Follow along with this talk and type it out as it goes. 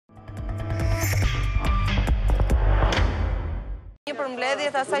një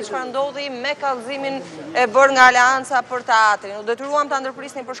përmbledhje të asaj çfarë ndodhi me kallëzimin e bërë nga Aleanca për teatrin. U detyruam ta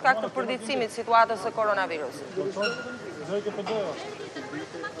ndërprisnim për shkak të përditësimit situatës së koronavirusit.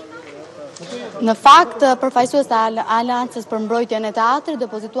 Në fakt, përfaqësues të Aleancës për mbrojtjen e teatrit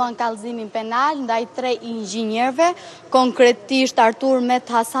depozituan kallëzimin penal ndaj 3 inxhinierëve, konkretisht Artur Met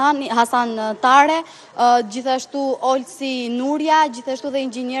Hasan Tare, gjithashtu Olsi Nuria, gjithashtu dhe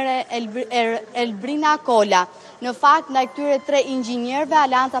inxhiniere Elbrina Kola. Në fakt, ndaj këtyre 3 inxhinierëve,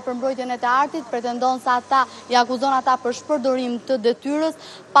 Aleanca për mbrojtjen e teatrit pretendon se ata i akuzon ata për shpërdorim të detyrës,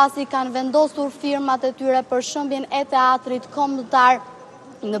 pasi kanë vendosur firmat e tyre për shembjen e teatrit kombëtar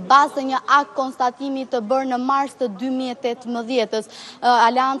në bazë të një akt konstatimi të bërë në mars të 2018-ës.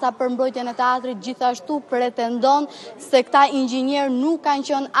 Aleanca për mbrojtjen e teatrit gjithashtu pretendon se këta inxhinier nuk kanë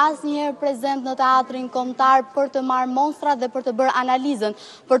qenë asnjëherë prezent në teatrin kombëtar për të marrë mostra dhe për të bërë analizën,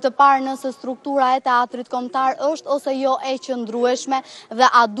 për të parë nëse struktura e teatrit kombëtar është ose jo e qëndrueshme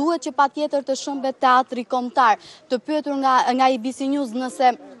dhe a duhet që patjetër të shëmbet teatri kombëtar. Të pyetur nga abcnews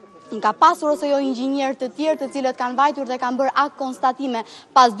nëse ka pasur ose jo inxhinier të tjerë të cilët kanë vajtur dhe kanë bërë akt konstatime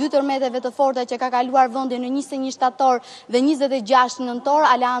pas 2 tërmeteve të forta që ka kaluar vendi në 21 shtator dhe 26 nëntor,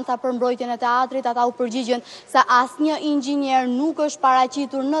 Aleanca për mbrojtjen e teatrit ata u përgjigjen se asnjë inxhinier nuk është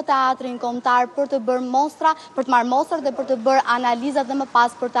paraqitur në teatrin kombëtar për të bërë mostra, për të marrë mostra dhe për të bërë analizat dhe më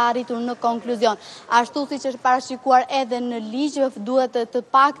pas për të arritur në konkluzion. Ashtu siç është parashikuar edhe në ligj, duhet të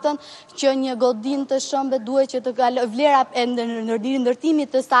paktën që një godin të shëmbet duhet që të vlera e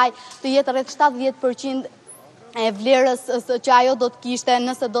ndërtimit të saj të jetë rreth 70% e vlerës që ajo do të kishte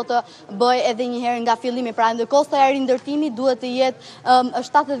nëse do të bëj edhe një herë nga fillimi. Pra në kosta e rindërtimit duhet të jetë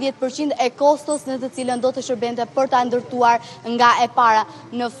 70% e kostos në të cilën do të shërbente për ta ndërtuar nga e para.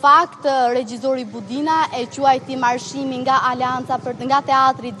 Në fakt, regjizori Budina e quajti marshimi nga Aleanca nga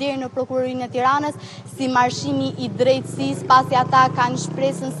teatri deri në prokurorinë e Tiranës si marshimi i drejtësisë, pasi ata kanë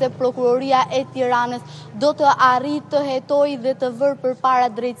shpresën se prokuroria e Tiranës do të arrijë të hetojë dhe të vërë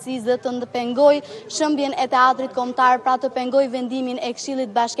përpara drejtësisë dhe të pengojë shembjen e teatrit kombëtar, pra të pengoj vendimin e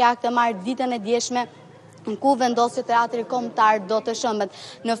Këshillit Bashkiak të marrë ditën e djeshme ku vendosje teatri kombëtar do të shëmbet.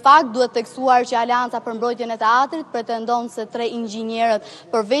 Në fakt, duhet tekstuar që Aleanca për mbrojtjen e teatrit pretendon se 3 inxhinierët,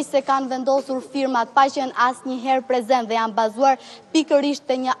 përveç se kanë vendosur firmat pa qenë asnjëherë prezent dhe janë bazuar pikërisht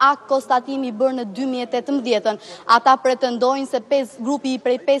te një akt konstatimi bërë në 2018-ën. Ata pretendojnë se grupi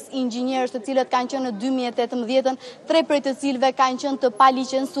prej 5 inxhinierësh të cilët kanë qenë në 2018-ën, 3 prej të cilëve kanë qenë të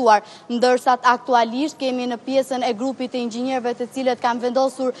palicencuar, ndërsa aktualisht kemi në pjesën e grupit të inxhinierëve të cilët kanë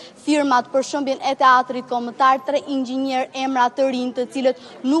vendosur firmat për shembjen e teatrit kombëtar, 3 inxhinier emra të rinj të cilët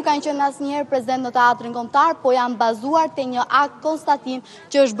nuk kanë qenë asnjëherë prezent në teatrin kombëtar, po janë bazuar te një akt konstatim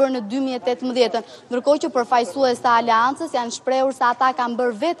që është bërë në 2018-ën. Ndërkohë që përfaqësues të Aleancës janë shprehur se ata kanë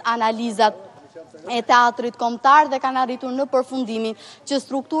bërë vet analizat e teatrit kombëtar dhe kanë arritur në përfundimin që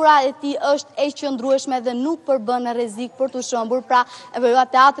struktura e tij është e qëndrueshme dhe nuk përbën rrezik për të shëmbur, pra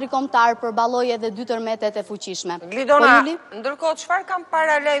teatri kombëtar përballoi edhe 2 tërmetet e fuqishme. Glidona, ndërkohë çfarë kanë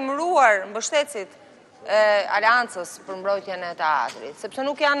paralajmëruar mbështetësit e Aleancës për mbrojtjen e teatrit, sepse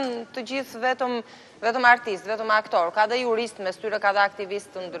nuk janë të gjithë vetëm artistë, vetëm aktor, ka dhe juristë mes tyre, ka dhe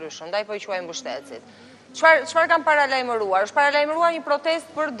aktivistë të ndryshëm, ndaj po i quajmë mbështetësit. Çfarë kanë paralajmëruar? Është paralajmëruar një protest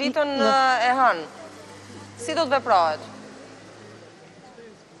për ditën e hënë. Si do të veprohet?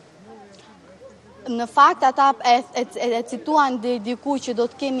 Në fakt, ata e cituan diku që do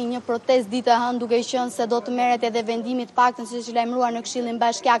të kemi një protest ditë e hënë, duke qenë se do të merret edhe vendimi të paktën siç është lajmëruar në Këshillin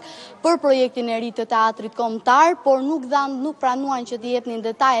Bashkiak për projektin e ri të teatrit kombëtar, por nuk pranuan që të jepnin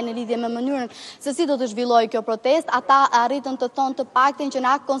detaje në lidhje me mënyrën se si do të zhvillojë kjo protest. Ata arritën të thonë të paktën që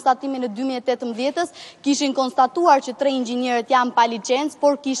në akt konstatimin e 2018-ës kishin konstatuar që 3 inxhinierët janë pa licencë,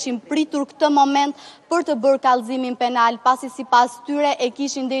 por kishin pritur këtë moment për të bërë kallëzimin penal, pasi sipas tyre e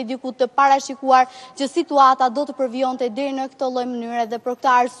kishin deri diku të parashikuar që situata do të përvijonte deri në këtë lloj mënyre dhe për këtë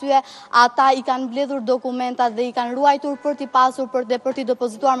arsye ata i kanë mbledhur dokumentat dhe i kanë ruajtur për t'i pasur për t'i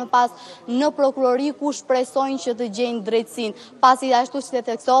depozituar më pas në prokurori ku shpresojnë që të gjejnë drejtësinë. Pasi ashtu si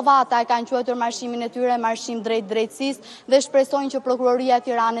theksova, ata e kanë quajtur marshimin e tyre marshim drejt drejtësisë dhe shpresojnë që prokuroria e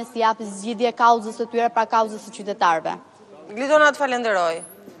Tiranës t'i japë zgjidhje kauzës së tyre, pra kauzës së qytetarëve. Glidona, të falenderoj.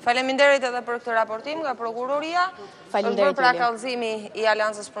 Faleminderit edhe për këtë raportim nga prokuroria. Është bërë pra kallëzimi i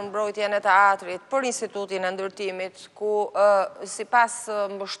Aleancës për mbrojtjen e teatrit për institutin e ndërtimit, ku sipas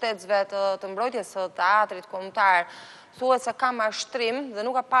mbështetësve të mbrojtjes së teatrit kombëtar thuhet se ka mashtrim dhe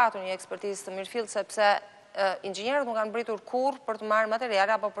nuk ka patur një ekspertizë të mirëfillt sepse inxhinierët nuk kanë britur kur për të marrë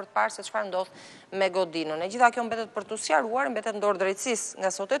materiale apo për të parë se çfarë ndodh me godinën. E gjitha kjo mbetet për të sqaruar, mbetet në dorë drejtësisë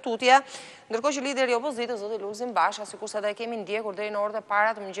nga sot e tutje, ndërkohë që lideri i opozitës, zoti Lulzim Basha, sikurse ata e kemi ndjekur deri në orët e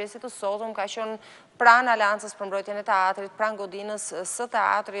para të mëngjesit të sotëm, ka qenë pranë Aleancës për mbrojtjen e teatrit, pranë godinës së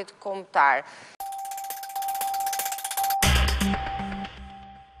teatrit kombëtar.